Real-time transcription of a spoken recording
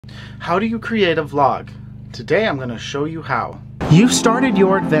How do you create a vlog? Today I'm going to show you how. You've started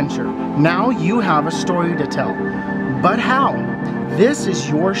your adventure. Now you have a story to tell. But how? This is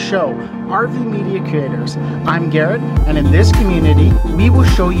your show, RV Media Creators. I'm Garrett, and in this community, we will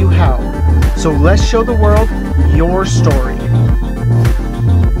show you how. So let's show the world your story.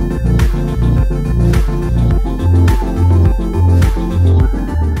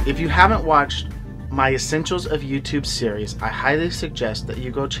 If you haven't watched my Essentials of YouTube series, I highly suggest that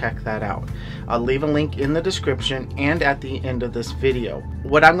you go check that out. I'll leave a link in the description and at the end of this video.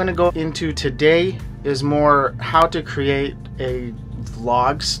 What I'm going to go into today is more how to create a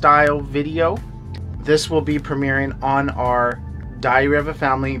vlog style video. This will be premiering on our Diary of a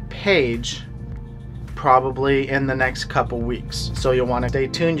Family page probably in the next couple weeks. So you'll want to stay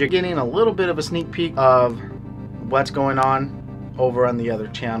tuned. You're getting a little bit of a sneak peek of what's going on over on the other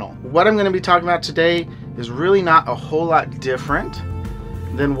channel. What I'm going to be talking about today is really not a whole lot different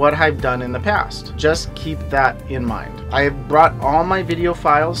than what I've done in the past. Just keep that in mind. I have brought all my video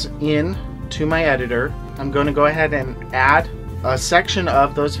files in to my editor. I'm going to go ahead and add a section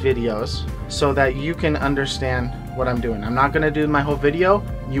of those videos so that you can understand what I'm doing. I'm not going to do my whole video.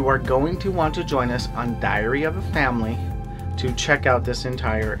 You are going to want to join us on Diary of a Family to check out this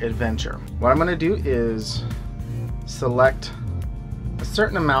entire adventure. What I'm going to do is select a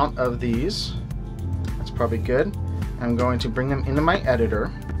certain amount of these. That's probably good. I'm going to bring them into my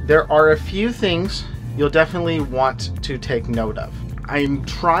editor. There are a few things you'll definitely want to take note of. I'm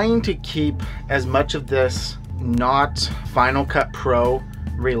trying to keep as much of this not Final Cut Pro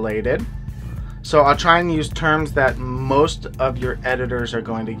related. So I'll try and use terms that most of your editors are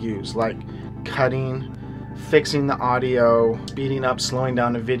going to use, like cutting, fixing the audio, speeding up, slowing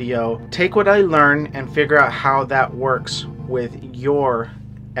down the video. Take what I learn and figure out how that works with your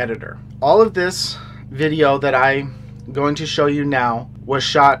editor. All of this video that I'm going to show you now was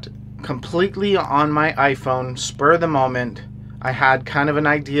shot completely on my iPhone, spur of the moment. I had kind of an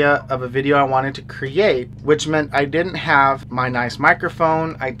idea of a video I wanted to create, which meant I didn't have my nice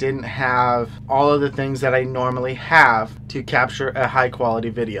microphone. I didn't have all of the things that I normally have to capture a high quality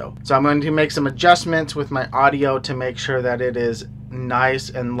video. So I'm going to make some adjustments with my audio to make sure that it is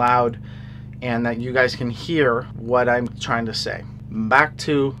nice and loud and that you guys can hear what I'm trying to say. Back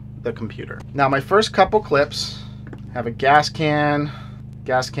to the computer. Now my first couple clips have a gas can's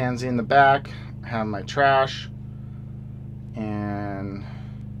in the back, I have my trash, and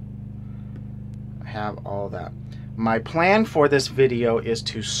I have all that. My plan for this video is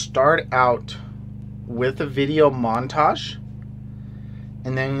to start out with a video montage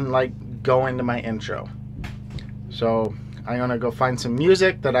and then like go into my intro. So I'm gonna go find some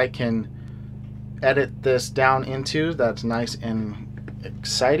music that I can edit this down into that's nice and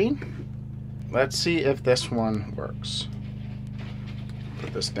exciting. Let's see if this one works.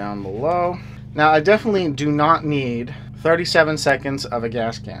 Put this down below. Now I definitely do not need 37 seconds of a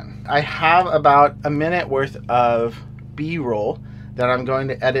gas can. I have about a minute worth of B-roll that I'm going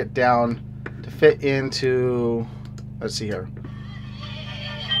to edit down to fit into, let's see here,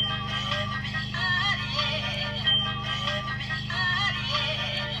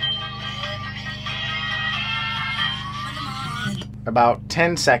 about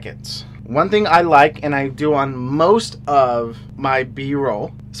 10 seconds. One thing I like, and I do on most of my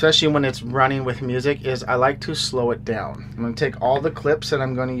B-roll, especially when it's running with music, is I like to slow it down. I'm going to take all the clips that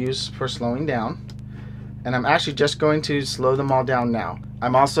I'm going to use for slowing down, and I'm actually just going to slow them all down now.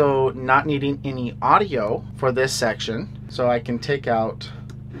 I'm also not needing any audio for this section, so I can take out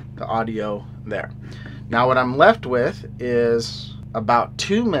the audio there. Now what I'm left with is about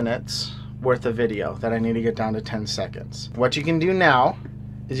 2 minutes worth of video that I need to get down to 10 seconds. What you can do now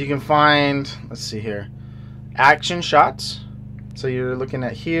is you can find, let's see here, action shots. So you're looking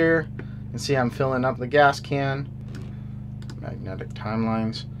at here and see I'm filling up the gas can. Magnetic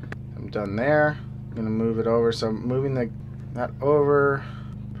timelines. I'm done there. I'm gonna move it over. So I'm moving that over.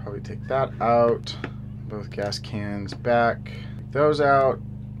 Probably take that out. Both gas cans back. Take those out.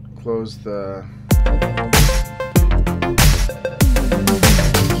 Close the.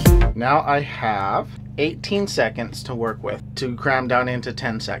 Now I have 18 seconds to work with to cram down into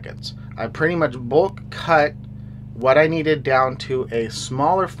 10 seconds. I pretty much bulk cut what I needed down to a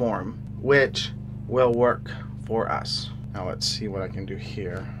smaller form, which will work for us. Now let's see what I can do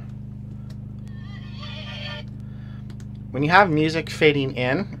here. When you have music fading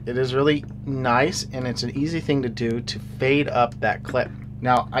in, it is really nice and it's an easy thing to do to fade up that clip.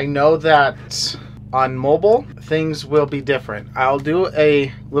 Now I know that on mobile things will be different. I'll do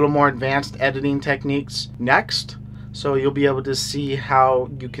a little more advanced editing techniques next, so you'll be able to see how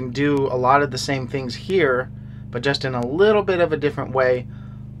you can do a lot of the same things here, but just in a little bit of a different way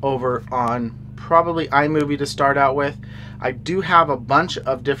over on probably iMovie to start out with. I do have a bunch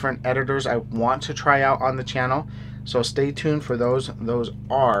of different editors I want to try out on the channel, so stay tuned for those. Those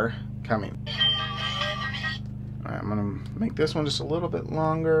are coming. Alright, I'm going to make this one just a little bit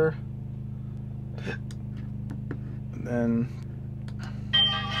longer. And then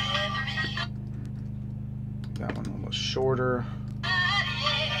that one a little shorter.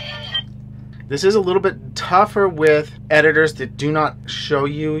 This is a little bit tougher with editors that do not show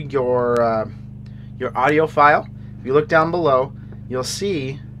you your audio file. If you look down below, you'll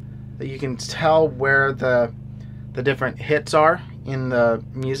see that you can tell where the different hits are in the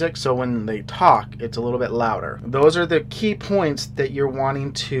music, so when they talk, it's a little bit louder. Those are the key points that you're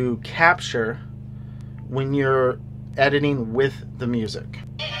wanting to capture when you're editing with the music.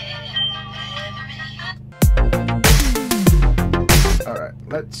 Alright,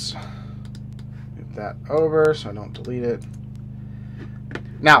 let's move that over so I don't delete it.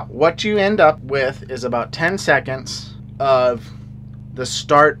 Now, what you end up with is about 10 seconds of the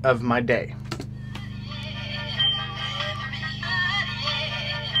start of my day.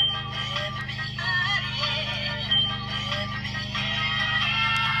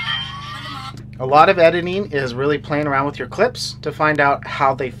 A lot of editing is really playing around with your clips to find out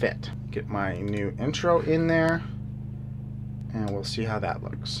how they fit. Get my new intro in there, and we'll see how that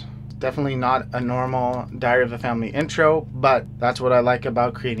looks. Definitely not a normal Diary of a Family intro, but that's what I like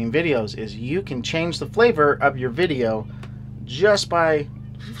about creating videos, is you can change the flavor of your video just by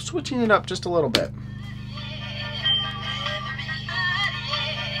switching it up just a little bit.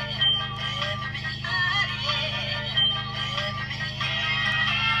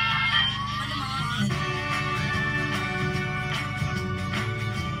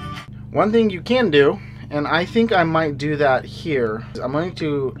 One thing you can do, and I think I might do that here, is I'm going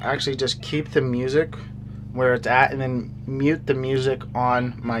to actually just keep the music where it's at and then mute the music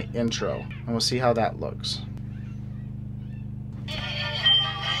on my intro, and we'll see how that looks.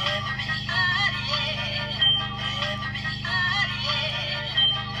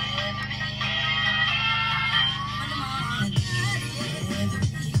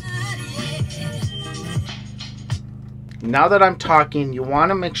 Now that I'm talking, you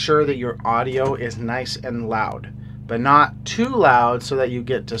want to make sure that your audio is nice and loud, but not too loud so that you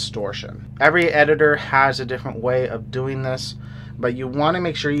get distortion. Every editor has a different way of doing this, but you want to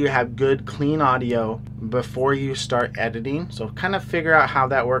make sure you have good, clean audio before you start editing. So kind of figure out how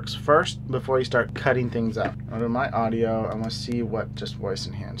that works first before you start cutting things up. Go to my audio. I want to see what just Voice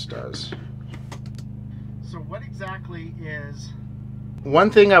Enhance does. So what exactly is...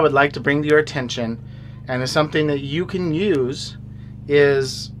 One thing I would like to bring to your attention, and it's something that you can use,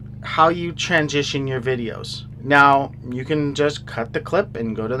 is how you transition your videos. Now, you can just cut the clip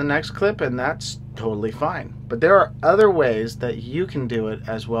and go to the next clip, and that's totally fine. But there are other ways that you can do it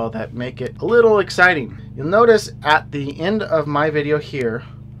as well that make it a little exciting. You'll notice at the end of my video here,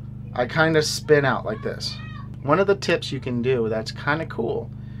 I kind of spin out like this. One of the tips you can do that's kind of cool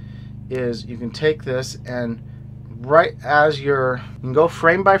is you can take this and right as you can go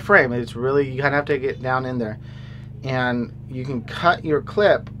frame by frame. It's really, you kind of have to get down in there, and you can cut your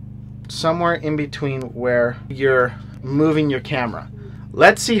clip somewhere in between where you're moving your camera.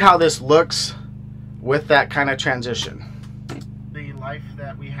 Let's see how this looks with that kind of transition. The life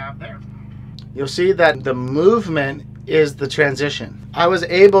that we have there. You'll see that the movement is the transition. I was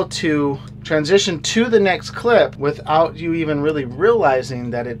able to transition to the next clip without you even really realizing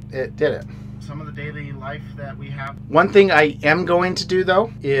that it did it. Some of the daily life that we have. One thing I am going to do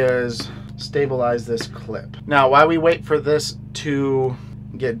though is stabilize this clip. Now, while we wait for this to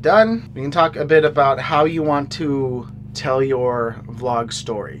get done, we can talk a bit about how you want to tell your vlog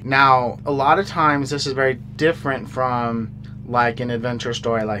story. Now, a lot of times this is very different from like an adventure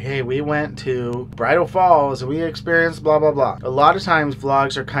story, like, hey, we went to Bridal Falls and we experienced blah blah blah. A lot of times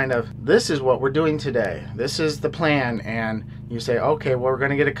vlogs are kind of, this is what we're doing today, this is the plan, and you say, okay, well, we're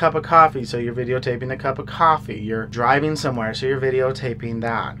gonna get a cup of coffee, so you're videotaping a cup of coffee. You're driving somewhere, so you're videotaping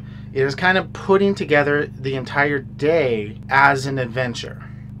that. It is kind of putting together the entire day as an adventure.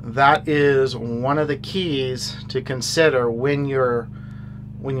 That is one of the keys to consider when you're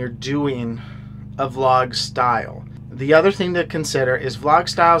doing a vlog style. The other thing to consider is vlog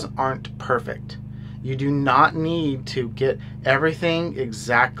styles aren't perfect. You do not need to get everything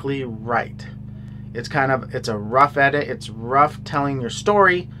exactly right. It's a rough edit, it's rough telling your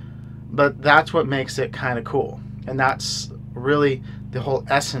story, but that's what makes it kind of cool. And that's really the whole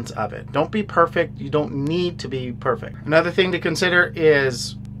essence of it. Don't be perfect, you don't need to be perfect. Another thing to consider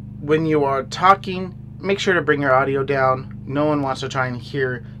is when you are talking, make sure to bring your audio down. No one wants to try and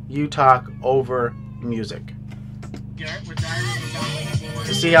hear you talk over music. Garrett with Diary of a Family.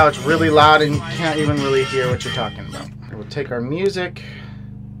 You see how it's really loud and you can't even really hear what you're talking about. We'll take our music,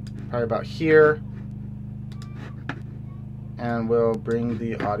 probably about here, and we'll bring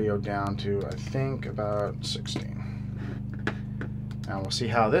the audio down to, I think, about 16. Now we'll see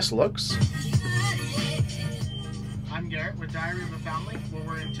how this looks. I'm Garrett with Diary of a Family, where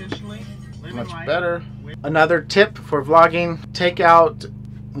we're intentionally living life. Much better. Another tip for vlogging, take out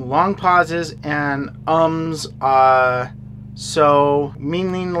long pauses and so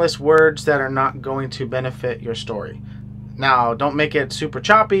meaningless words that are not going to benefit your story. Now, don't make it super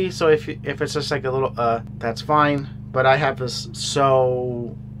choppy, so if it's just like a little that's fine, but I have this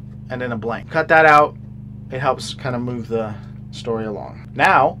so and then a blank. Cut that out. It helps kind of move the story along.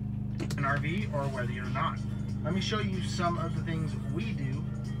 Now, an RV or whether you're not. Let me show you some of the things we do,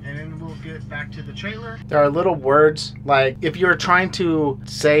 and then we'll get back to the trailer. There are little words, like if you're trying to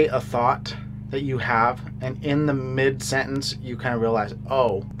say a thought that you have, and in the mid-sentence you kind of realize,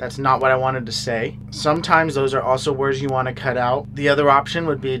 oh, that's not what I wanted to say. Sometimes those are also words you want to cut out. The other option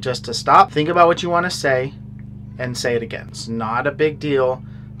would be just to stop, think about what you want to say, and say it again. It's not a big deal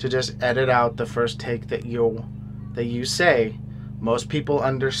to just edit out the first take that you say. Most people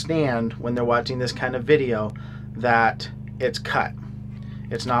understand when they're watching this kind of video that it's cut.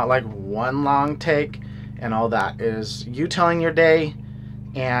 It's not like one long take and all that. It is you telling your day,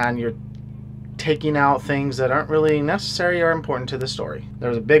 and you're taking out things that aren't really necessary or important to the story.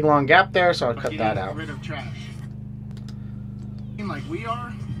 There's a big long gap there, so I'll cut that out. Rid of trash. Like we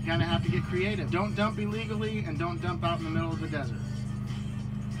are, you kind of have to get creative. Don't dump illegally, and don't dump out in the middle of the desert.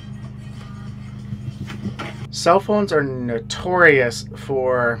 Cell phones are notorious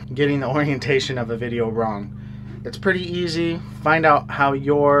for getting the orientation of a video wrong. It's pretty easy. Find out how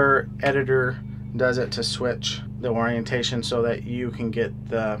your editor does it to switch the orientation so that you can get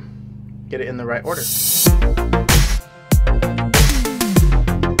it in the right order.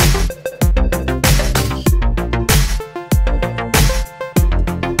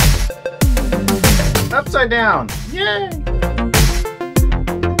 Upside down. Yay!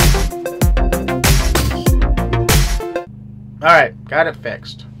 Alright, got it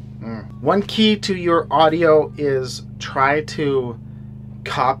fixed. One key to your audio is try to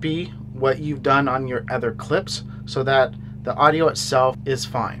copy what you've done on your other clips so that the audio itself is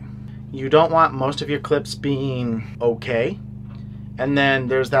fine. You don't want most of your clips being okay, and then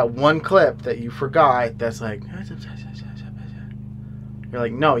there's that one clip that you forgot that's like, you're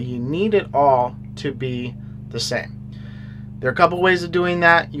like, no, you need it all to be the same. There are a couple ways of doing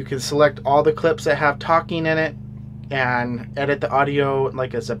that. You can select all the clips that have talking in it and edit the audio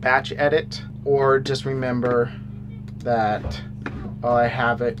like as a batch edit, or just remember that I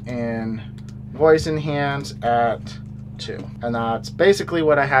have it in voice enhance at 2, and that's basically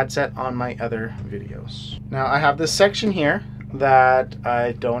what I had set on my other videos. Now I have this section here that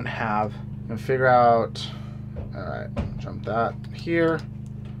I don't have. I'm gonna figure out, alright, jump that here,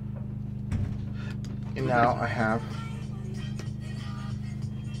 and now I have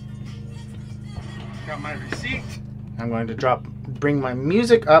got my receipt. I'm going to bring my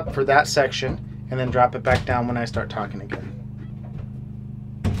music up for that section and then drop it back down when I start talking again.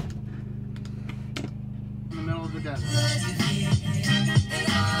 In the middle of the desert.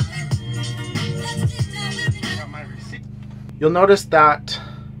 Got my receipt. You'll notice that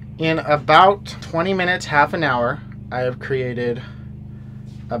in about 20 minutes, half an hour, I have created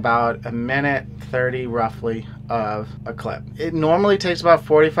about 1:30 roughly of a clip. It normally takes about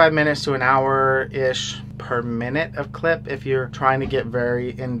 45 minutes to an hour-ish per minute of clip if you're trying to get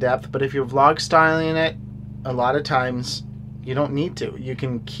very in-depth, but if you're vlog styling it, a lot of times you don't need to. You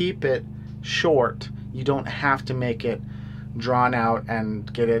can keep it short. You don't have to make it drawn out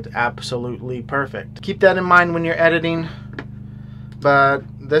and get it absolutely perfect. Keep that in mind when you're editing, but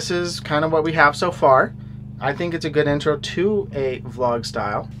this is kind of what we have so far. I think it's a good intro to a vlog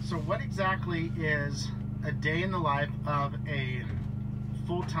style. So what exactly is a day in the life of a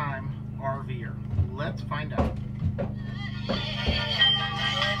full-time RVer? Let's find out.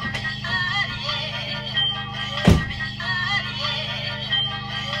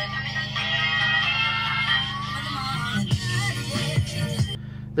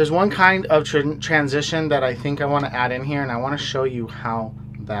 There's one kind of transition that I think I want to add in here, and I want to show you how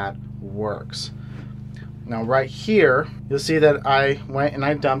that works. Now right here, you'll see that I went and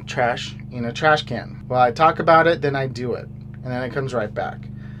I dumped trash in a trash can. Well, I talk about it, then I do it, and then it comes right back.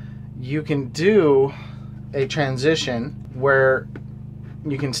 You can do a transition where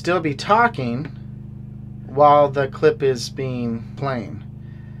you can still be talking while the clip is being played.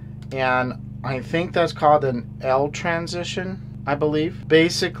 And I think that's called an L transition. I believe.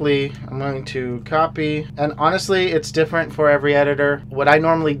 Basically, I'm going to copy, and honestly, it's different for every editor. What I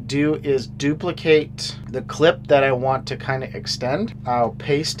normally do is duplicate the clip that I want to kind of extend. I'll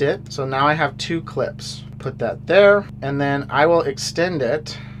paste it. So now I have 2 clips. Put that there, and then I will extend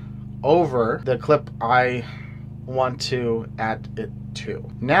it over the clip I want to add it to.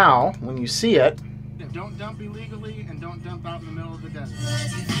 Now, when you see it, don't dump illegally and don't dump out in the middle of the desert.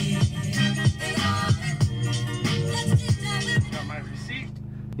 Got my receipt.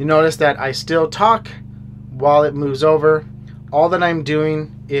 You notice that I still talk while it moves over. All that I'm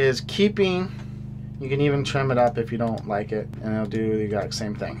doing is keeping, you can even trim it up if you don't like it, and it'll do the exact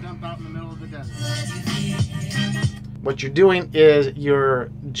same thing. Don't dump out in the middle of the desert. What you're doing is you're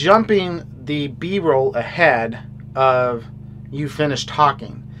jumping the B-roll ahead of you finish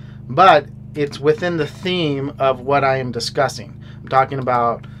talking, but it's within the theme of what I am discussing. I'm talking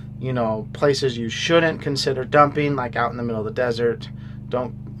about, you know, places you shouldn't consider dumping, like out in the middle of the desert.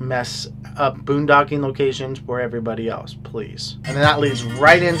 Don't mess up boondocking locations for everybody else, please. And then that leads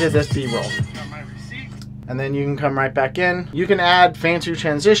right into this B-roll. And then you can come right back in. You can add fancy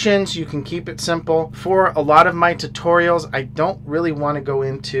transitions. You can keep it simple. For a lot of my tutorials, I don't really want to go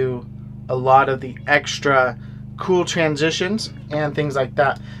into a lot of the extra cool transitions and things like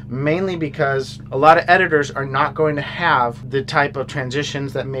that, mainly because a lot of editors are not going to have the type of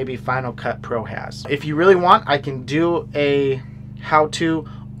transitions that maybe Final Cut Pro has. If you really want, I can do a how-to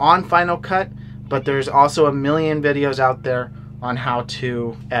on Final Cut, but there's also a million videos out there on how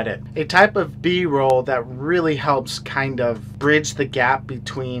to edit. A type of B-roll that really helps kind of bridge the gap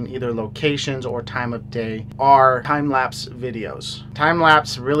between either locations or time of day are time-lapse videos.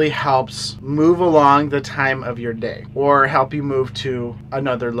 Time-lapse really helps move along the time of your day or help you move to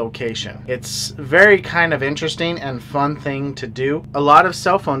another location. It's very kind of interesting and fun thing to do. A lot of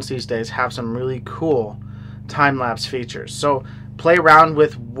cell phones these days have some really cool time-lapse features. So play around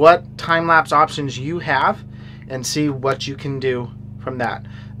with what time-lapse options you have and see what you can do from that.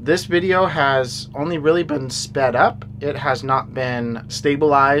 This video has only really been sped up. It has not been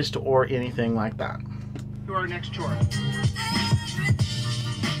stabilized or anything like that. To our next chore.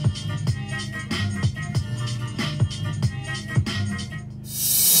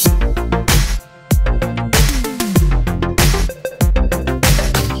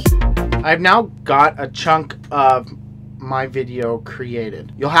 I've now got a chunk of my video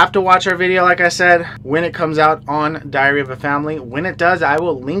created. You'll have to watch our video, like I said, when it comes out on Diary of a Family. When it does, I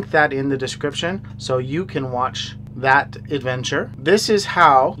will link that in the description so you can watch that adventure. This is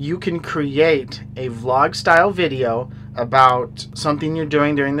how you can create a vlog style video about something you're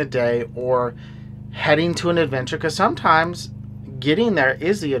doing during the day or heading to an adventure, because sometimes getting there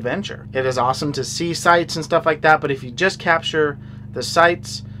is the adventure. It is awesome to see sights and stuff like that, but if you just capture the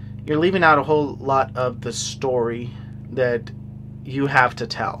sights, you're leaving out a whole lot of the story that you have to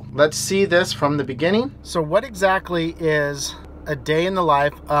tell. Let's see this from the beginning. So what exactly is a day in the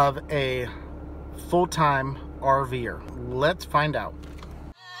life of a full-time RVer? Let's find out.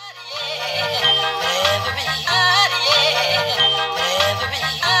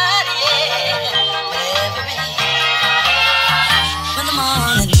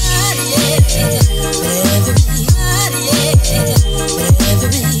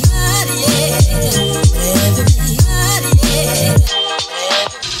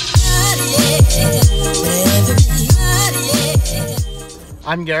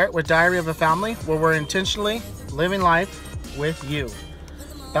 I'm Garrett with Diary of a Family, where we're intentionally living life with you.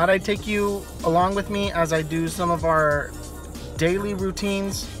 Thought I'd take you along with me as I do some of our daily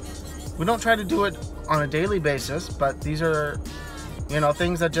routines. We don't try to do it on a daily basis, but these are, you know,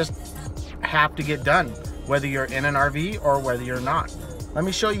 things that just have to get done, whether you're in an RV or whether you're not. Let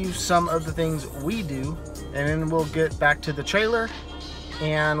me show you some of the things we do, and then we'll get back to the trailer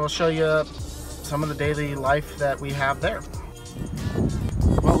and we'll show you some of the daily life that we have there.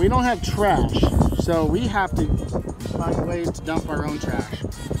 Well, we don't have trash, so we have to find ways to dump our own trash.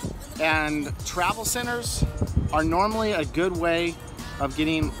 And travel centers are normally a good way of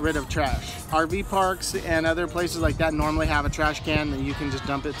getting rid of trash. RV parks and other places like that normally have a trash can that you can just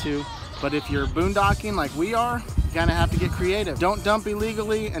dump it to. But if you're boondocking like we are, you kind of have to get creative. Don't dump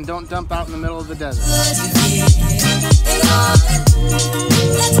illegally and don't dump out in the middle of the desert.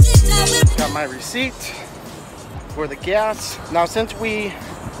 Got my receipt for the gas. Now, since we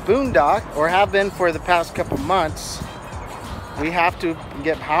boondock, or have been for the past couple months, we have to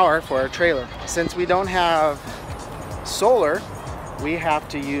get power for our trailer. Since we don't have solar, we have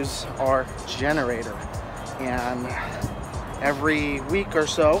to use our generator. And every week or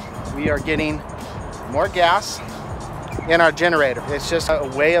so, we are getting more gas in our generator. It's just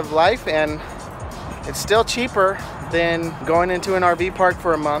a way of life, and it's still cheaper than going into an RV park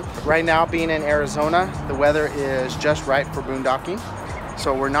for a month. Right now, being in Arizona, the weather is just right for boondocking.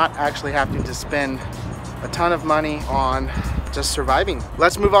 So we're not actually having to spend a ton of money on just surviving.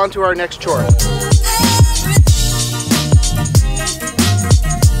 Let's move on to our next chore.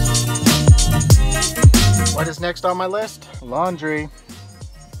 What is next on my list? Laundry.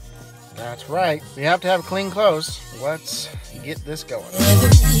 That's right. We have to have clean clothes. Let's get this going.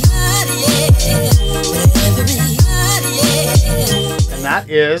 And that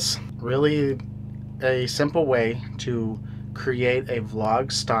is really a simple way to create a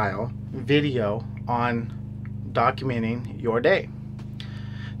vlog style video on documenting your day.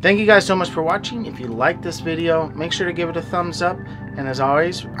 Thank you guys so much for watching. If you like this video, make sure to give it a thumbs up. And as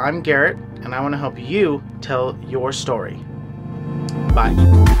always, I'm Garrett, and I want to help you tell your story. Bye.